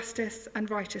justice and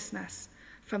righteousness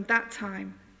from that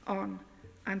time on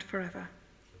and forever.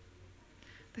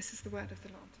 This is the word of the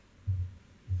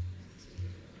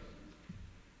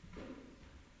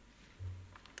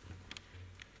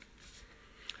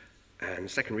Lord. And the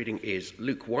second reading is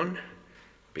Luke 1,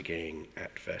 beginning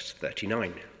at verse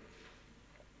 39.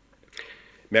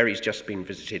 Mary's just been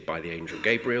visited by the angel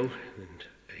Gabriel, and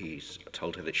he's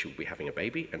told her that she will be having a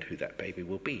baby and who that baby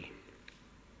will be.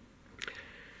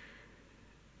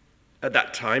 At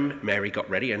that time, Mary got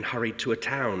ready and hurried to a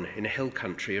town in a hill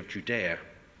country of Judea,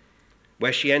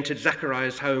 where she entered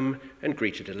Zachariah's home and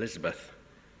greeted Elizabeth.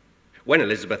 When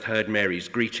Elizabeth heard Mary's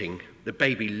greeting, the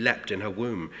baby leapt in her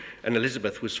womb, and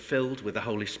Elizabeth was filled with the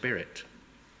Holy Spirit.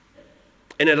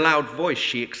 In a loud voice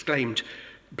she exclaimed,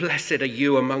 "Blessed are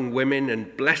you among women,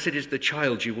 and blessed is the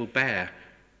child you will bear.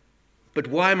 But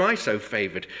why am I so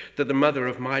favored that the mother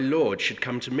of my Lord should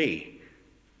come to me?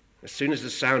 As soon as the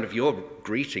sound of your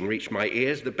greeting reached my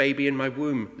ears, the baby in my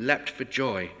womb leapt for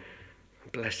joy.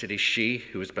 Blessed is she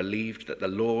who has believed that the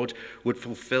Lord would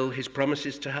fulfill his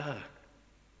promises to her."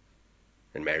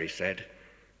 And Mary said,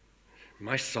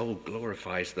 "My soul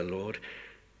glorifies the Lord,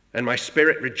 and my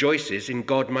spirit rejoices in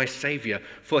God my Saviour,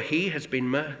 for he has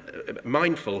been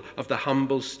mindful of the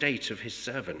humble state of his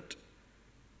servant.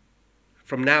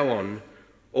 From now on,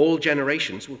 all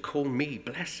generations will call me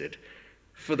blessed,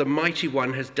 for the Mighty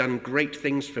One has done great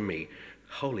things for me.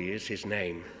 Holy is his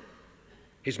name.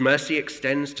 His mercy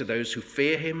extends to those who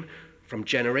fear him from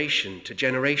generation to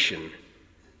generation.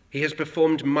 He has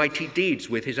performed mighty deeds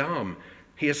with his arm.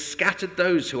 He has scattered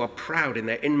those who are proud in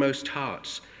their inmost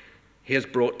hearts. He has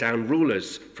brought down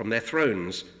rulers from their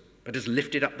thrones, but has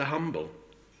lifted up the humble.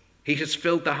 He has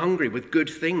filled the hungry with good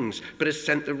things, but has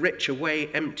sent the rich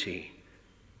away empty.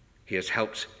 He has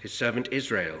helped his servant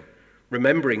Israel,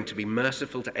 remembering to be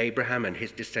merciful to Abraham and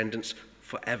his descendants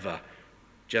forever,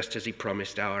 just as he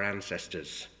promised our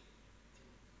ancestors."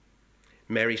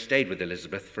 Mary stayed with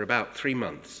Elizabeth for about 3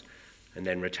 months and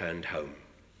then returned home.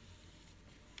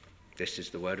 This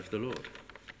is the word of the Lord.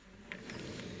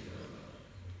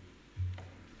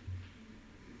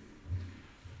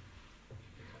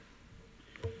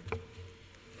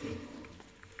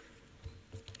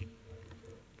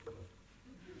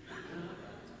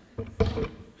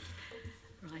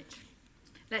 Right,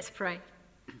 let's pray.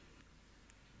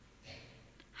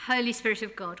 Holy Spirit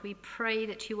of God, we pray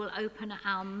that you will open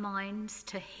our minds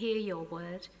to hear your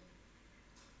word,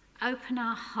 open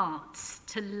our hearts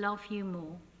to love you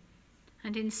more,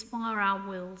 and inspire our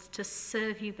wills to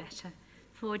serve you better,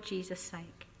 for Jesus'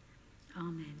 sake.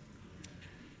 Amen.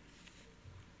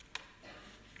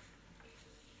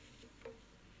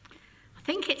 I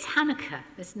think it's Hanukkah,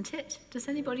 isn't it? Does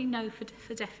anybody know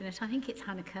for definite? I think it's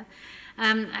Hanukkah.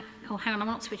 Oh, hang on, I'm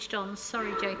not switched on.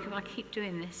 Sorry, Jacob, I keep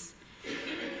doing this.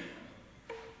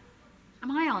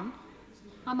 Am I on?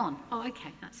 I'm on. Oh,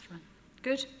 okay, that's fine.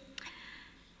 Good.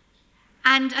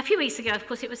 And a few weeks ago, of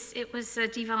course, it was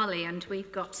Diwali, and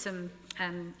we've got some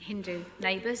Hindu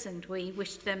neighbours, and we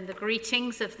wished them the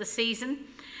greetings of the season.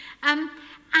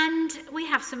 And we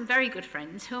have some very good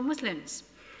friends who are Muslims,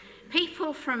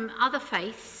 people from other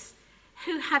faiths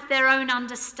who have their own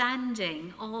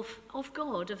understanding of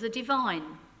God, of the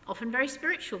divine, often very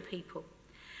spiritual people.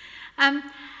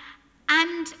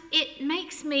 And it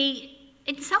makes me,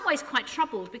 in some ways, quite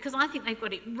troubled, because I think they've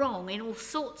got it wrong in all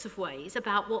sorts of ways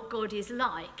about what God is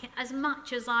like, as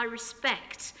much as I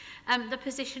respect the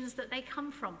positions that they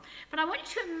come from. But I want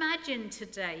you to imagine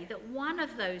today that one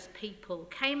of those people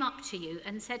came up to you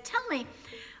and said, "Tell me,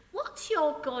 what's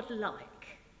your God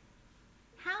like?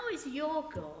 How is your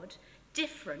God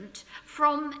different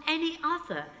from any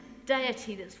other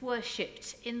deity that's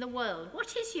worshipped in the world?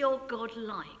 What is your God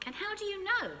like? And how do you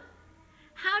know?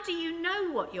 How do you know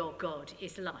what your God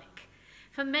is like?"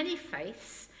 For many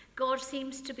faiths, God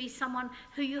seems to be someone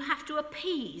who you have to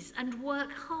appease and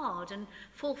work hard and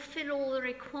fulfill all the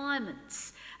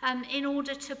requirements in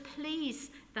order to please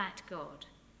that God.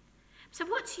 So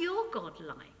what's your God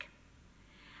like?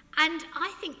 And I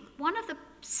think one of the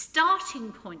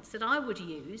starting points that I would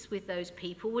use with those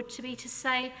people would be to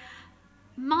say,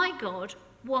 my God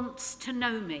wants to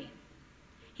know me.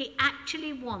 He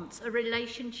actually wants a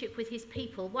relationship with his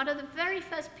people. One of the very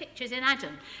first pictures in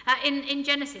Adam, in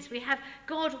Genesis, we have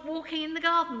God walking in the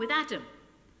garden with Adam,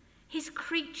 his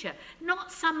creature,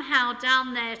 not somehow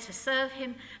down there to serve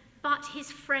him, but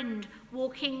his friend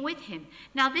walking with him.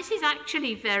 Now, this is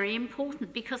actually very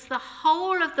important, because the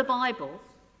whole of the Bible,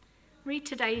 read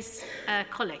today's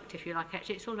collect, if you like,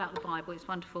 actually. It's all about the Bible. It's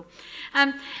wonderful.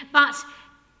 But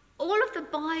all of the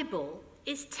Bible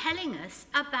is telling us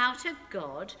about a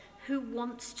God who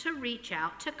wants to reach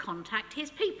out to contact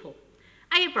his people.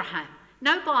 Abraham,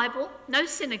 no Bible, no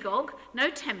synagogue, no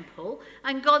temple,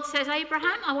 and God says,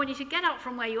 Abraham, I want you to get up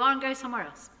from where you are and go somewhere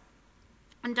else.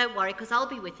 And don't worry, because I'll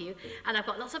be with you, and I've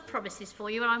got lots of promises for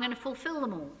you, and I'm going to fulfill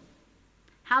them all.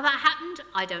 How that happened,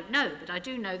 I don't know, but I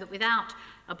do know that without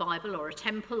a Bible or a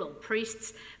temple or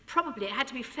priests, probably it had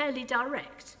to be fairly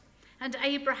direct. And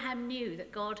Abraham knew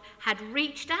that God had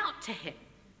reached out to him.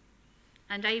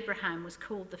 And Abraham was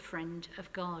called the friend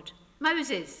of God.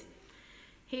 Moses,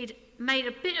 he'd made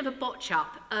a bit of a botch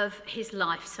up of his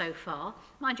life so far.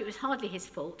 Mind you, it was hardly his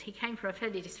fault. He came from a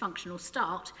fairly dysfunctional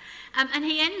start. And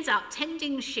he ends up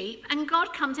tending sheep, and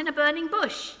God comes in a burning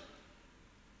bush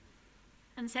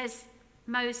and says,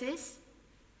 Moses.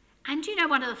 And you know,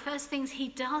 one of the first things he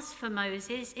does for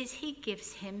Moses is he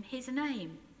gives him his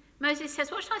name. Moses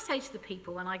says, what shall I say to the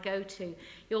people when I go to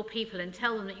your people and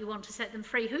tell them that you want to set them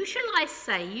free? Who shall I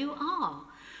say you are?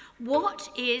 What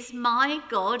is my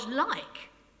God like?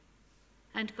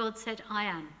 And God said, I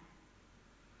am.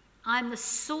 I'm the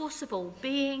source of all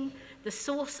being, the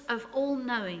source of all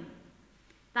knowing.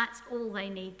 That's all they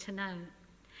need to know.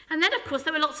 And then, of course,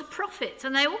 there were lots of prophets,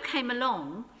 and they all came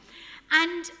along.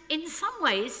 And in some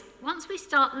ways, once we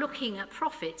start looking at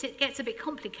prophets, it gets a bit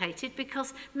complicated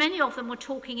because many of them were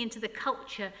talking into the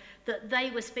culture that they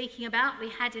were speaking about. We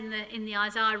had in the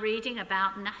Isaiah reading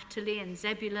about Naphtali and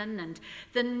Zebulun and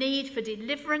the need for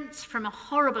deliverance from a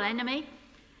horrible enemy.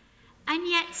 And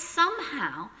yet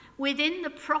somehow, within the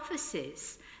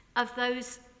prophecies of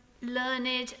those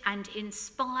learned and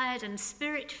inspired and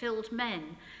spirit-filled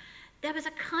men, there was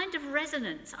a kind of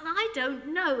resonance, and I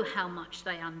don't know how much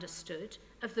they understood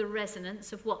of the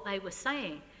resonance of what they were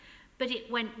saying, but it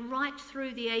went right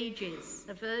through the ages.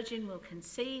 A virgin will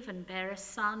conceive and bear a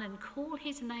son and call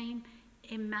his name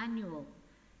Emmanuel,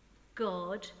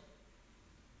 God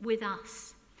with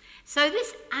us. So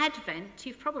this Advent,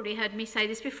 you've probably heard me say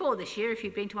this before this year if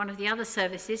you've been to one of the other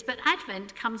services, but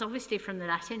Advent comes obviously from the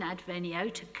Latin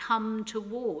advenio, to come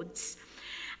towards.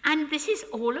 And this is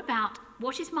all about,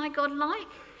 what is my God like?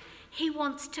 He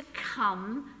wants to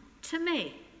come to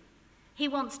me. He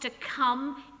wants to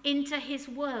come into his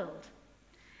world.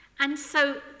 And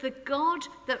so the God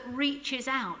that reaches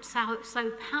out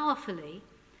so powerfully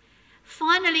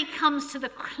finally comes to the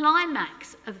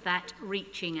climax of that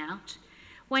reaching out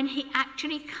when he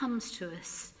actually comes to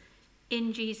us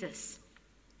in Jesus.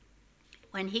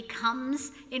 When he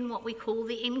comes in what we call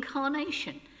the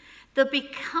incarnation, the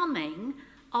becoming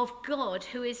of God,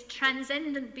 who is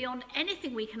transcendent beyond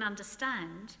anything we can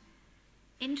understand,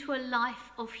 into a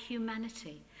life of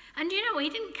humanity. And you know, he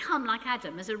didn't come like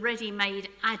Adam as a ready-made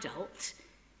adult.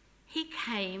 He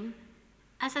came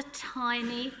as a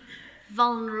tiny,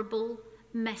 vulnerable,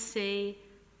 messy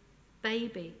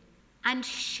baby and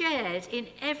shared in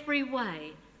every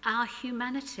way our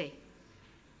humanity.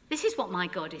 This is what my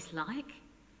God is like.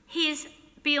 He is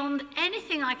beyond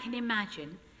anything I can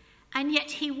imagine. And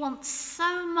yet he wants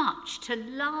so much to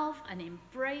love and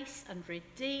embrace and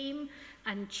redeem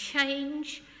and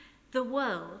change the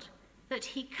world that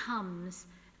he comes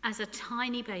as a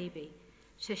tiny baby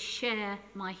to share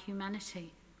my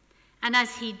humanity. And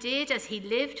as he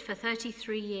lived for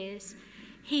 33 years,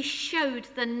 he showed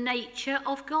the nature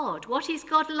of God. What is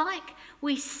God like?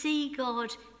 We see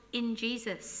God in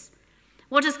Jesus.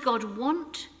 What does God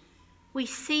want? We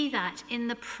see that in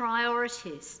the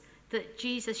priorities that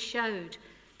Jesus showed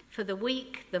for the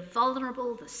weak, the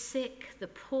vulnerable, the sick, the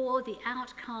poor, the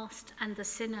outcast, and the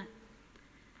sinner.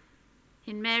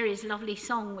 In Mary's lovely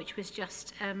song, which was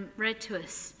just read to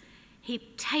us, he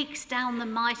takes down the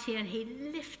mighty and he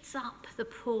lifts up the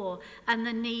poor and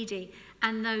the needy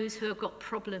and those who have got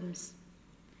problems.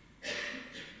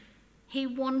 He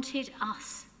wanted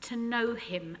us to know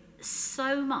him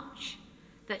so much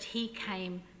that he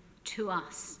came to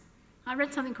us. I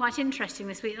read something quite interesting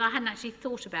this week that I hadn't actually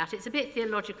thought about. It's a bit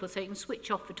theological, so you can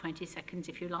switch off for 20 seconds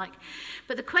if you like.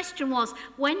 But the question was,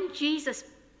 when Jesus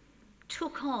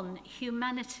took on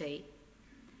humanity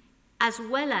as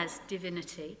well as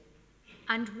divinity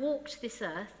and walked this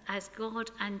earth as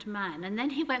God and man, and then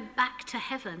he went back to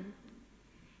heaven,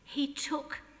 he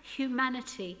took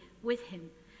humanity with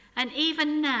him. And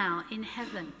even now in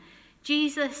heaven,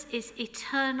 Jesus is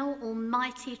eternal,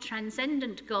 almighty,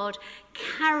 transcendent God,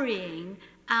 carrying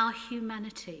our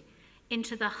humanity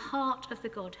into the heart of the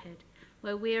Godhead,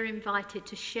 where we are invited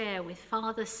to share with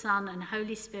Father, Son, and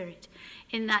Holy Spirit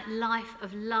in that life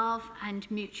of love and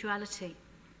mutuality.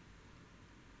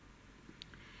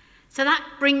 So that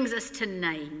brings us to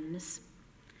names.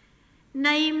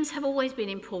 Names have always been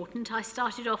important. I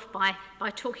started off by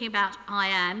talking about I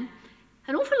am.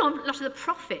 An awful lot of the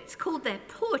prophets called their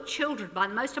poor children by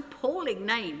the most appalling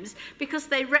names because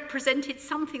they represented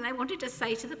something they wanted to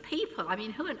say to the people. I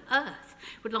mean, who on earth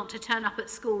would want to turn up at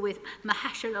school with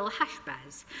Mahashalal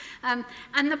Hashbaz?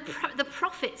 And the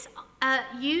prophets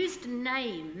used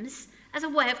names as a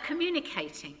way of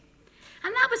communicating.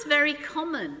 And that was very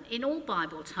common in all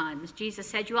Bible times. Jesus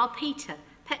said, "You are Peter,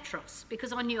 Petros,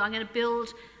 because on you I'm going to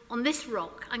build, on this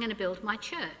rock, I'm going to build my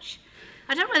church."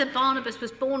 I don't know whether Barnabas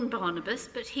was born Barnabas,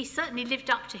 but he certainly lived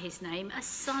up to his name, a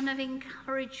son of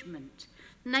encouragement.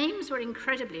 Names were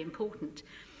incredibly important.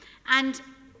 And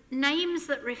names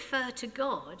that refer to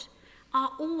God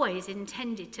are always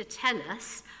intended to tell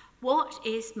us, what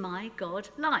is my God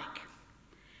like?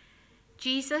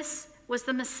 Jesus was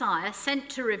the Messiah sent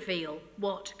to reveal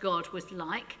what God was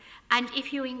like. And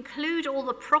if you include all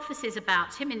the prophecies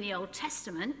about him in the Old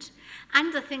Testament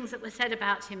and the things that were said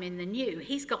about him in the New,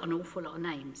 he's got an awful lot of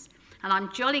names. And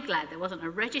I'm jolly glad there wasn't a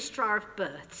registrar of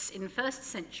births in first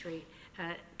century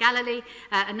Galilee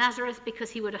and Nazareth, because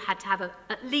he would have had to have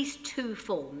at least 2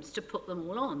 forms to put them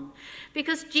all on.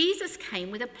 Because Jesus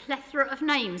came with a plethora of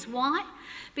names. Why?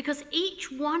 Because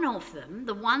each one of them,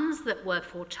 the ones that were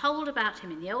foretold about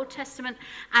him in the Old Testament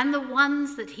and the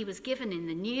ones that he was given in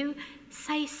the New,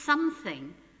 say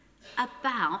something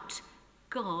about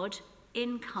God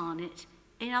incarnate.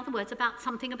 In other words, about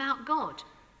something about God.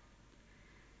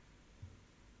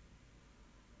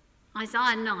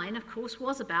 Isaiah 9, of course,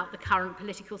 was about the current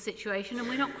political situation, and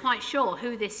we're not quite sure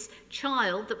who this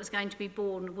child that was going to be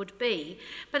born would be.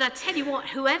 But I tell you what,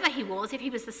 whoever he was, if he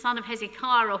was the son of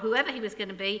Hezekiah or whoever he was going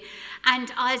to be,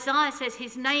 and Isaiah says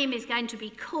his name is going to be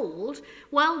called,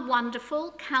 well,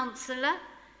 Wonderful, Counselor,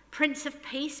 Prince of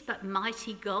Peace, but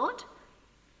Mighty God,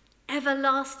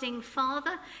 Everlasting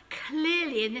Father.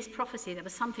 Clearly in this prophecy there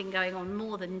was something going on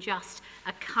more than just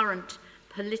a current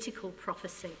political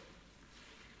prophecy.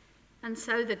 And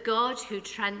so the God who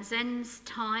transcends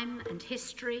time and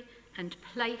history and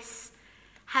place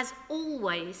has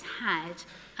always had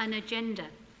an agenda.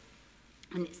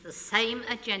 And it's the same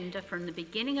agenda from the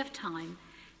beginning of time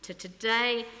to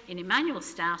today in Emmanuel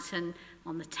Stoughton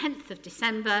on the 10th of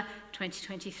December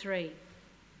 2023.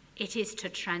 It is to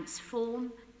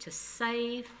transform, to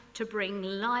save, to bring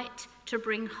light, to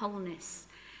bring wholeness.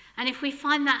 And if we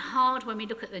find that hard when we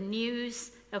look at the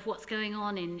news of what's going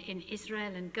on in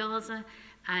Israel and Gaza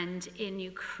and in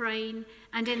Ukraine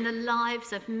and in the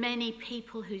lives of many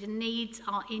people whose needs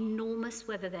are enormous,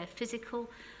 whether they're physical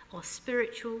or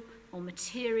spiritual or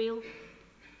material,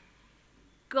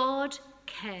 God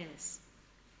cares.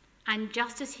 And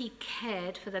just as he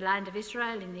cared for the land of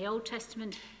Israel in the Old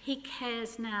Testament, he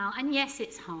cares now. And yes,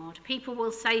 it's hard. People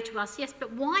will say to us, yes,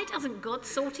 but why doesn't God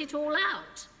sort it all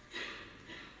out?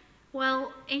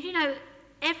 Well, you know,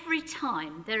 every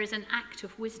time there is an act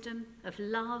of wisdom, of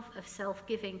love, of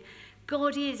self-giving,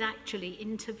 God is actually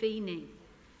intervening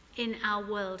in our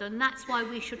world. And that's why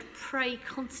we should pray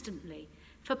constantly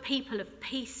for people of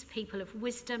peace, people of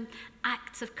wisdom,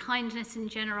 acts of kindness and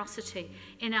generosity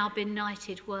in our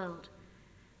benighted world.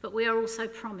 But we are also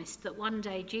promised that one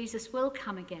day Jesus will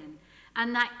come again,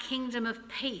 and that kingdom of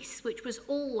peace, which was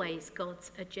always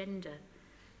God's agenda,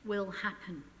 will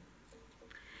happen.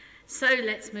 So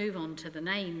let's move on to the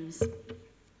names.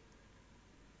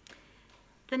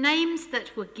 The names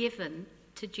that were given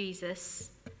to Jesus,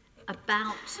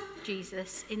 about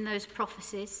Jesus in those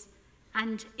prophecies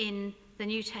and in the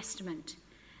New Testament,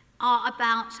 are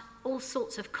about all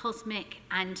sorts of cosmic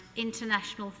and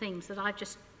international things that I've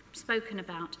just spoken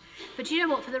about. But you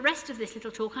know what? For the rest of this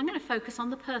little talk, I'm going to focus on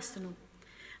the personal.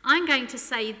 I'm going to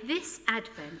say this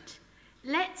Advent,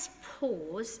 let's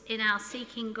pause in our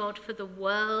seeking God for the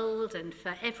world and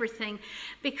for everything,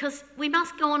 because we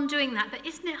must go on doing that. But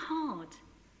isn't it hard?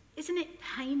 Isn't it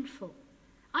painful?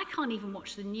 I can't even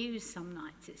watch the news some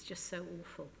nights. It's just so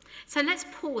awful. So let's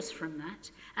pause from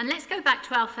that and let's go back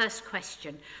to our first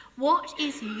question. What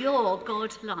is your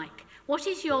God like? What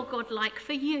is your God like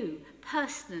for you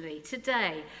personally,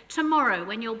 today, tomorrow,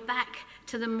 when you're back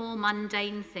to the more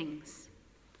mundane things?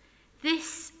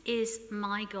 This is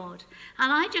my God.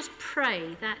 And I just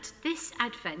pray that this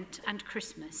Advent and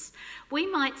Christmas we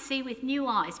might see with new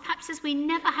eyes, perhaps as we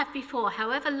never have before,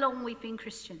 however long we've been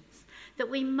Christians, that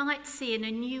we might see in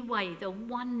a new way the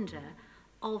wonder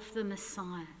of the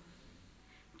Messiah.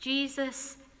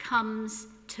 Jesus comes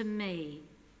to me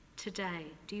today.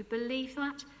 Do you believe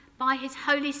that? By his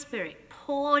Holy Spirit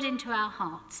poured into our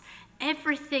hearts,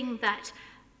 everything that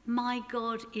my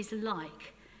God is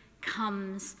like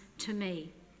comes to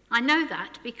me. I know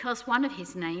that because one of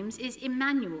his names is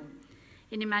Emmanuel.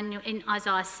 In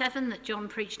Isaiah 7 that John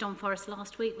preached on for us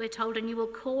last week, we're told, and you will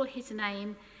call his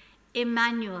name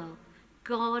Emmanuel,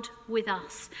 God with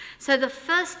us. So the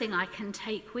first thing I can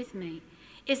take with me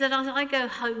is that as I go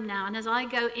home now and as I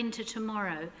go into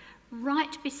tomorrow,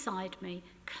 right beside me,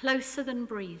 closer than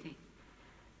breathing,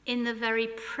 in the very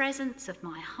presence of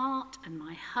my heart and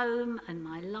my home and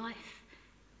my life,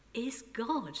 is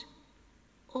God,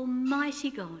 Almighty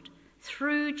God,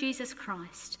 through Jesus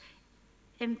Christ,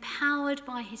 empowered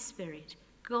by his Spirit.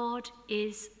 God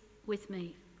is with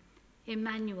me.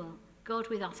 Emmanuel, God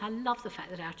with us. I love the fact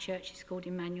that our church is called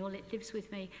Emmanuel. It lives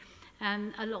with me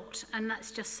a lot, and that's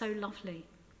just so lovely.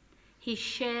 He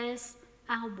shares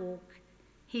our walk.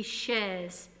 He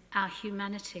shares our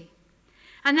humanity.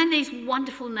 And then these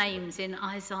wonderful names in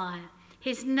Isaiah.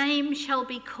 His name shall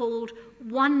be called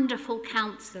Wonderful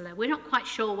Counselor. We're not quite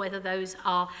sure whether those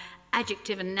are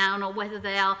adjective and noun or whether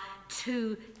they are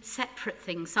two separate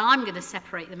things. So I'm going to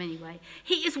separate them anyway.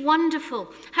 He is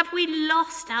wonderful. Have we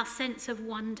lost our sense of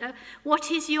wonder?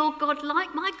 What is your God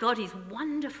like? My God is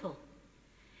wonderful.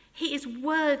 He is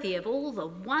worthy of all the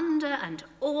wonder and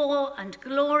awe and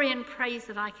glory and praise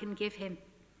that I can give him.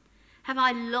 Have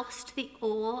I lost the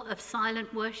awe of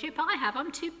silent worship? I have.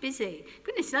 I'm too busy.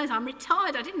 Goodness knows, I'm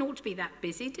retired. I didn't ought to be that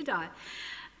busy, did I?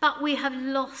 But we have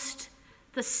lost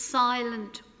the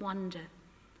silent wonder.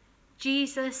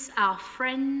 Jesus, our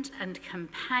friend and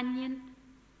companion,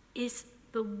 is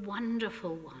the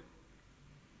wonderful one.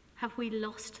 Have we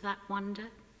lost that wonder?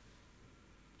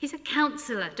 He's a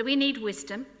counselor. Do we need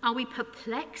wisdom? Are we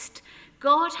perplexed?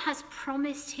 God has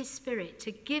promised his Spirit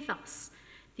to give us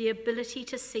the ability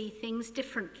to see things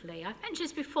differently. I've mentioned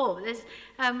this before. There's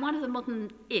one of the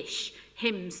modern-ish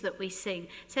hymns that we sing. It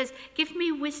says, "Give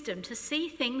me wisdom to see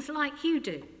things like you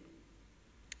do."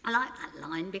 I like that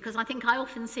line because I think I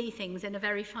often see things in a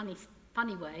very funny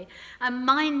way. And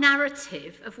my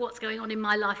narrative of what's going on in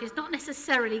my life is not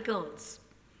necessarily God's.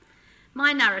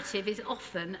 My narrative is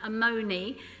often a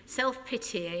moany,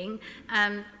 self-pitying,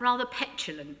 rather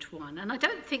petulant one. And I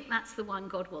don't think that's the one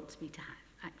God wants me to have,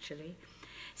 actually.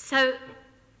 So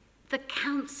the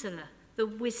counsellor, the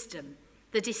wisdom,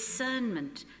 the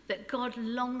discernment that God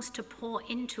longs to pour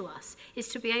into us is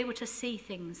to be able to see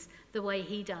things the way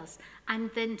he does and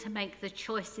then to make the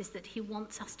choices that he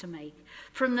wants us to make,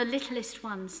 from the littlest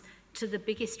ones to the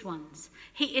biggest ones.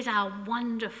 He is our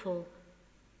wonderful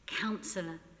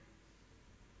counsellor.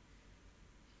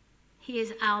 He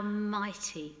is our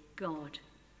mighty God.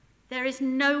 There is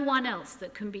no one else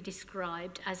that can be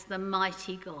described as the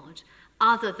mighty God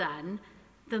other than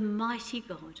the mighty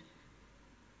God.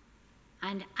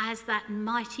 And as that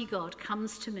mighty God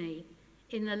comes to me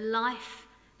in the life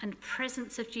and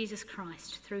presence of Jesus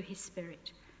Christ through his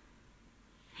Spirit,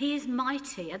 he is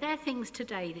mighty. Are there things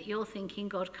today that you're thinking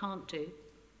God can't do?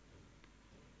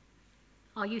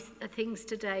 Are things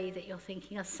today that you're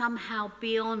thinking are somehow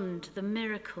beyond the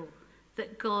miracle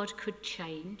that God could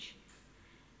change?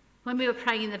 When we were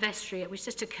praying in the vestry, it was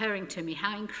just occurring to me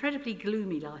how incredibly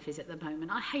gloomy life is at the moment.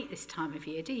 I hate this time of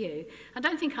year, do you? I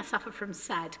don't think I suffer from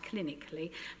SAD clinically,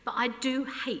 but I do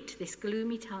hate this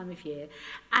gloomy time of year.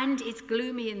 And it's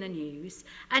gloomy in the news,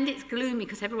 and it's gloomy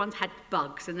because everyone's had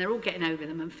bugs and they're all getting over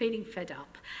them and feeling fed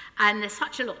up. And there's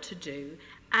such a lot to do,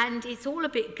 and it's all a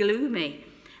bit gloomy.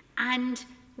 And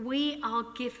we are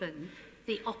given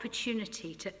the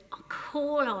opportunity to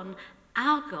call on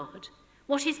our God.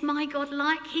 What is my God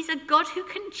like? He's a God who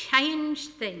can change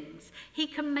things. He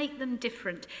can make them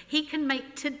different. He can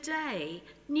make today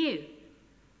new.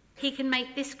 He can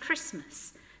make this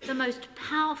Christmas the most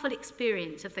powerful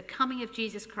experience of the coming of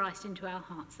Jesus Christ into our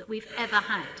hearts that we've ever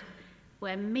had,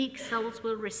 where meek souls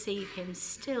will receive him.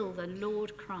 Still the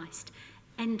Lord Christ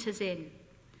enters in.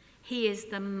 He is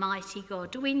the mighty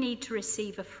God. Do we need to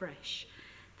receive afresh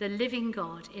the living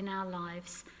God in our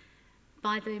lives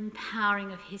by the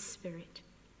empowering of his Spirit?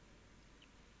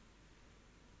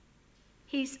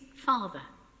 He's Father,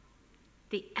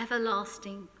 the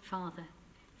everlasting Father.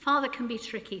 Father can be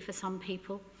tricky for some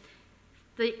people.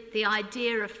 The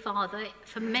idea of father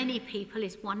for many people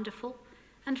is wonderful,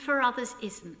 and for others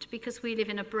isn't, because we live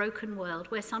in a broken world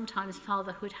where sometimes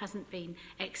fatherhood hasn't been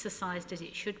exercised as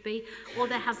it should be, or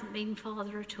there hasn't been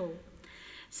father at all.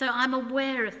 So I'm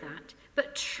aware of that,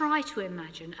 but try to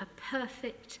imagine a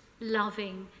perfect,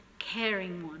 loving,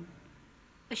 caring one.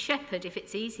 A shepherd, if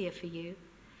it's easier for you.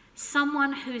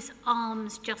 Someone whose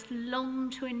arms just long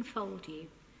to enfold you,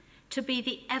 to be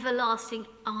the everlasting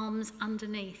arms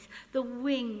underneath, the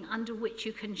wing under which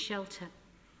you can shelter.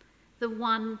 The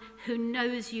one who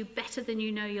knows you better than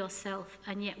you know yourself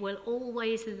and yet will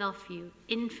always love you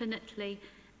infinitely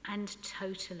and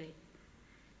totally.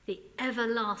 The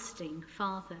everlasting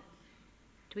Father.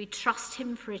 Do we trust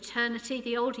him for eternity?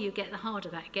 The older you get, the harder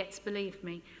that gets, believe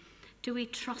me. Do we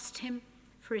trust him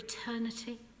for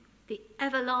eternity? The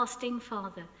everlasting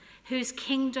Father, whose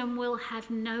kingdom will have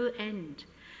no end,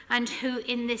 and who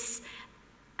in this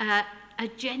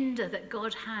agenda that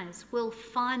God has will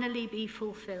finally be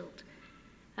fulfilled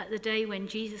at the day when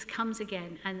Jesus comes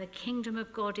again and the kingdom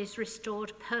of God is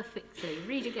restored perfectly.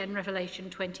 Read again Revelation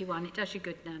 21. It does you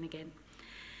good now and again.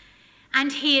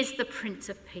 And he is the Prince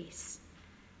of Peace.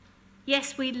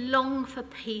 Yes, we long for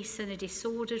peace in a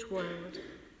disordered world,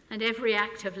 and every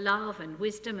act of love and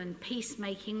wisdom and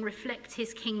peacemaking reflects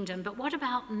his kingdom. But what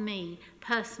about me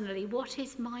personally? What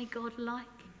is my God like?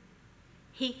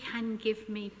 He can give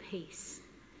me peace.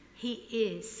 He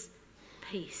is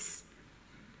peace.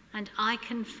 And I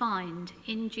can find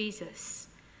in Jesus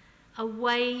a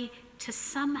way to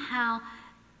somehow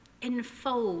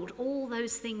enfold all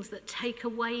those things that take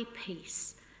away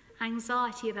peace,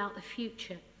 anxiety about the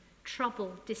future,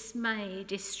 trouble, dismay,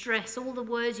 distress, all the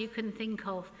words you can think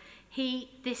of. He,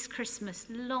 this Christmas,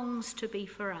 longs to be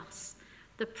for us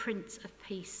the Prince of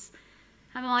Peace.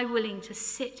 Am I willing to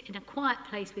sit in a quiet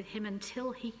place with him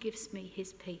until he gives me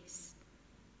his peace?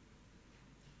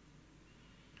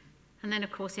 And then,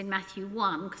 of course, in Matthew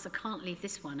 1, because I can't leave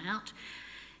this one out,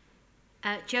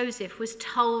 Joseph was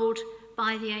told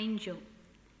by the angel,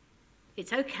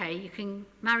 it's okay, you can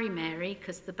marry Mary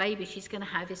because the baby she's going to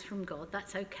have is from God.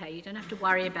 That's okay, you don't have to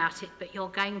worry about it, but you're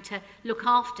going to look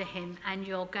after him and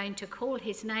you're going to call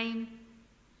his name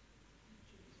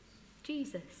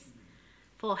Jesus,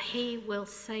 for he will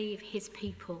save his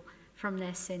people from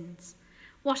their sins.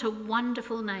 What a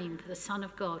wonderful name for the Son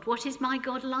of God. What is my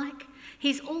God like?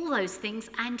 He's all those things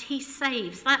and he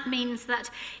saves. That means that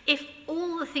if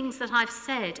all the things that I've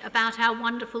said about our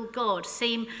wonderful God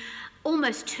seem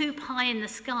almost too pie in the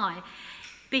sky,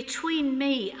 between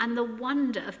me and the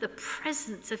wonder of the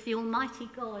presence of the Almighty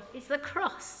God is the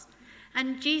cross.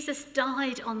 And Jesus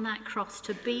died on that cross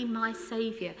to be my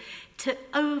saviour, to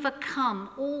overcome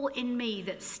all in me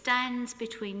that stands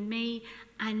between me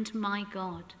and my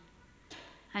God.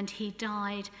 And he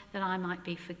died that I might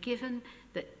be forgiven,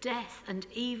 that death and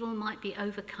evil might be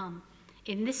overcome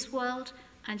in this world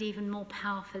and even more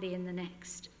powerfully in the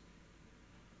next.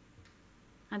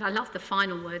 And I love the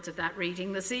final words of that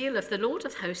reading. The zeal of the Lord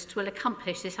of hosts will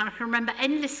accomplish this. And I can remember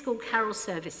endless school carol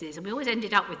services, and we always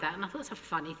ended up with that. And I thought, that's a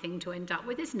funny thing to end up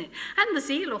with, isn't it? And the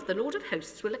zeal of the Lord of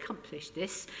hosts will accomplish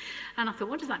this. And I thought,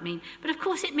 what does that mean? But of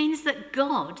course it means that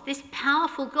God, this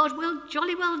powerful God, will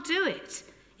jolly well do it.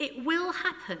 It will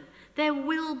happen. There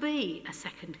will be a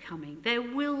second coming. There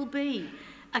will be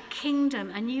a kingdom,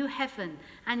 a new heaven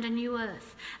and a new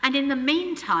earth. And in the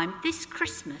meantime, this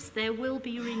Christmas, there will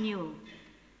be renewal.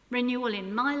 Renewal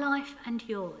in my life and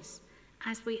yours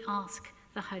as we ask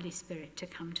the Holy Spirit to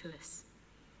come to us.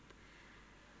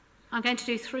 I'm going to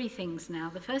do three things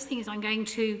now. The first thing is I'm going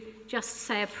to just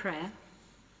say a prayer.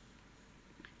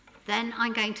 Then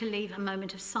I'm going to leave a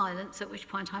moment of silence, at which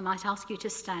point I might ask you to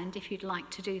stand if you'd like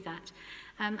to do that.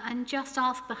 And just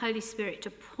ask the Holy Spirit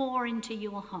to pour into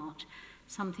your heart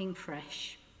something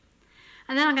fresh.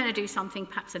 And then I'm going to do something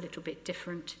perhaps a little bit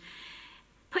different.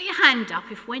 Put your hand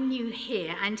up if when you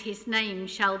hear, and his name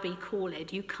shall be called,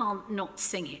 you can't not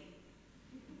sing it.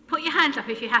 Put your hand up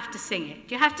if you have to sing it.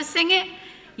 Do you have to sing it?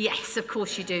 Yes, of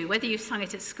course you do. Whether you've sung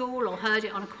it at school or heard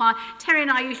it on a choir. Terry and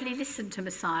I usually listen to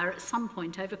Messiah at some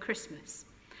point over Christmas.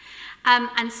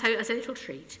 And so as a little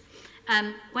treat,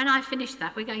 when I finish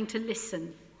that, we're going to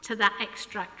listen to that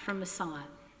extract from Messiah.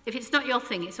 If it's not your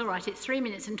thing, it's all right. It's 3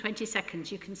 minutes and 20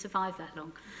 seconds. You can survive that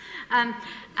long.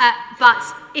 But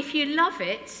if you love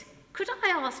it, could I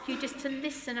ask you just to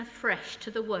listen afresh to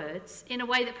the words in a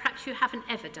way that perhaps you haven't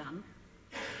ever done?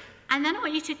 And then I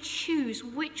want you to choose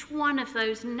which one of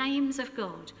those names of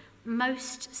God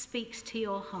most speaks to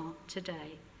your heart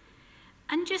today.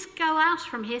 And just go out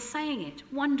from here saying it.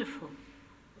 Wonderful.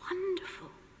 Wonderful.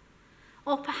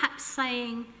 Or perhaps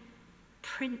saying,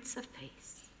 Prince of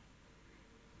Peace.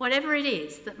 Whatever it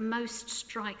is that most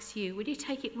strikes you, will you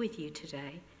take it with you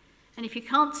today? And if you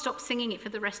can't stop singing it for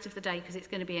the rest of the day because it's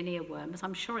going to be an earworm, as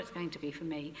I'm sure it's going to be for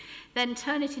me, then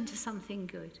turn it into something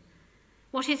good.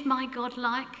 What is my God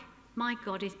like? My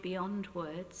God is beyond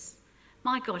words.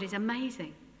 My God is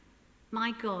amazing.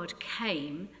 My God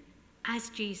came as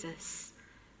Jesus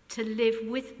to live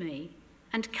with me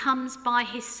and comes by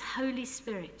his Holy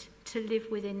Spirit to live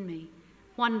within me.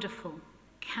 Wonderful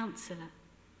Counselor,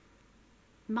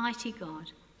 mighty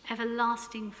God,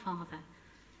 everlasting Father,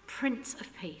 Prince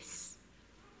of Peace,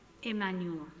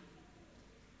 Emmanuel,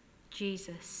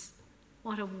 Jesus.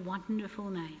 What a wonderful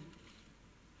name.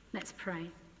 Let's pray.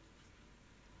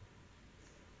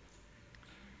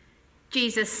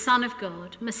 Jesus, Son of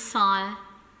God, Messiah,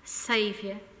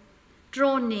 Saviour,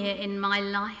 Draw near in my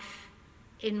life,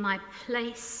 in my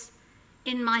place,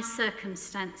 in my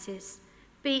circumstances.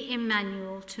 Be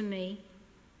Emmanuel to me.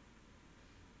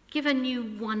 Give a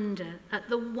new wonder at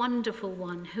the wonderful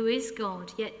one who is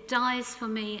God, yet dies for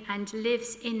me and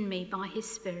lives in me by his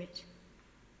Spirit.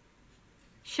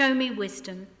 Show me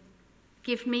wisdom.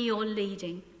 Give me your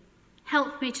leading.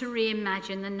 Help me to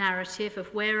reimagine the narrative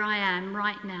of where I am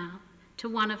right now to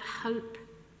one of hope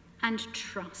and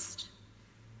trust.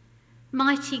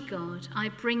 Mighty God, I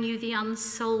bring you the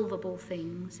unsolvable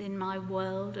things in my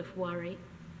world of worry.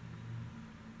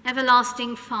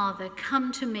 Everlasting Father,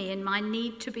 come to me in my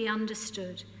need to be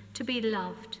understood, to be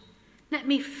loved. Let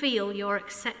me feel your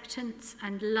acceptance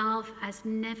and love as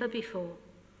never before.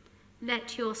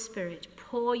 Let your Spirit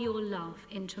pour your love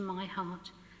into my heart,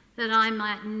 that I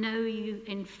might know you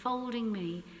enfolding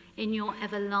me in your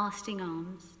everlasting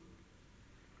arms.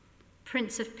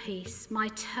 Prince of Peace, my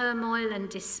turmoil and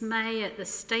dismay at the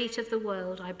state of the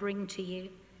world I bring to you.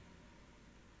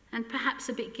 And perhaps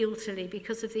a bit guiltily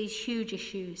because of these huge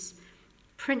issues,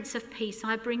 Prince of Peace,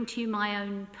 I bring to you my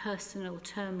own personal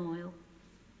turmoil.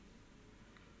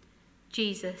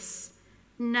 Jesus,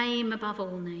 name above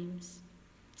all names,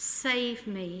 save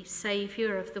me,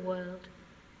 Saviour of the world.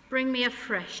 Bring me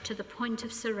afresh to the point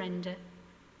of surrender.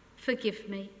 Forgive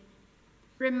me.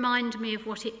 Remind me of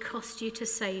what it cost you to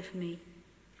save me.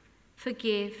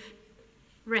 Forgive,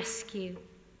 rescue,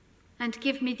 and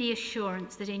give me the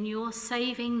assurance that in your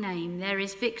saving name there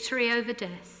is victory over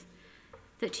death,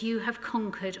 that you have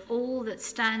conquered all that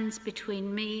stands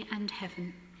between me and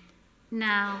heaven,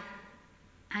 now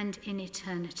and in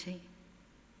eternity.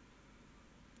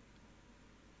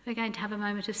 We're going to have a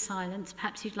moment of silence.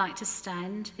 Perhaps you'd like to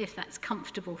stand, if that's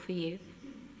comfortable for you.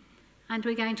 And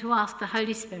we're going to ask the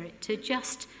Holy Spirit to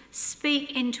just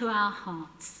speak into our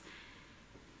hearts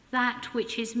that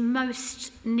which is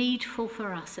most needful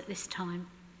for us at this time.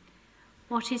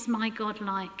 What is my God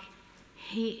like?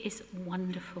 He is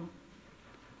wonderful.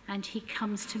 And he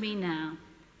comes to me now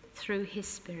through his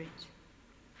Spirit.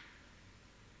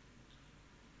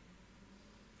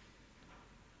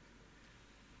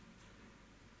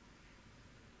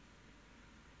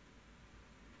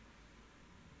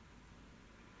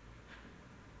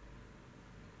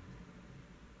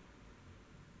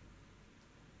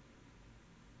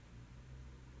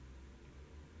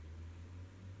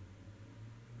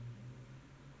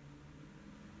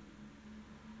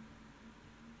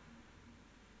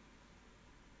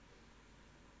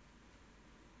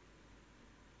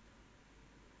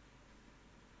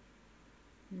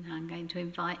 Now I'm going to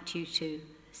invite you to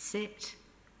sit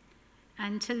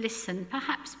and to listen,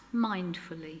 perhaps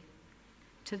mindfully,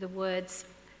 to the words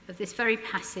of this very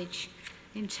passage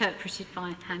interpreted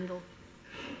by Handel.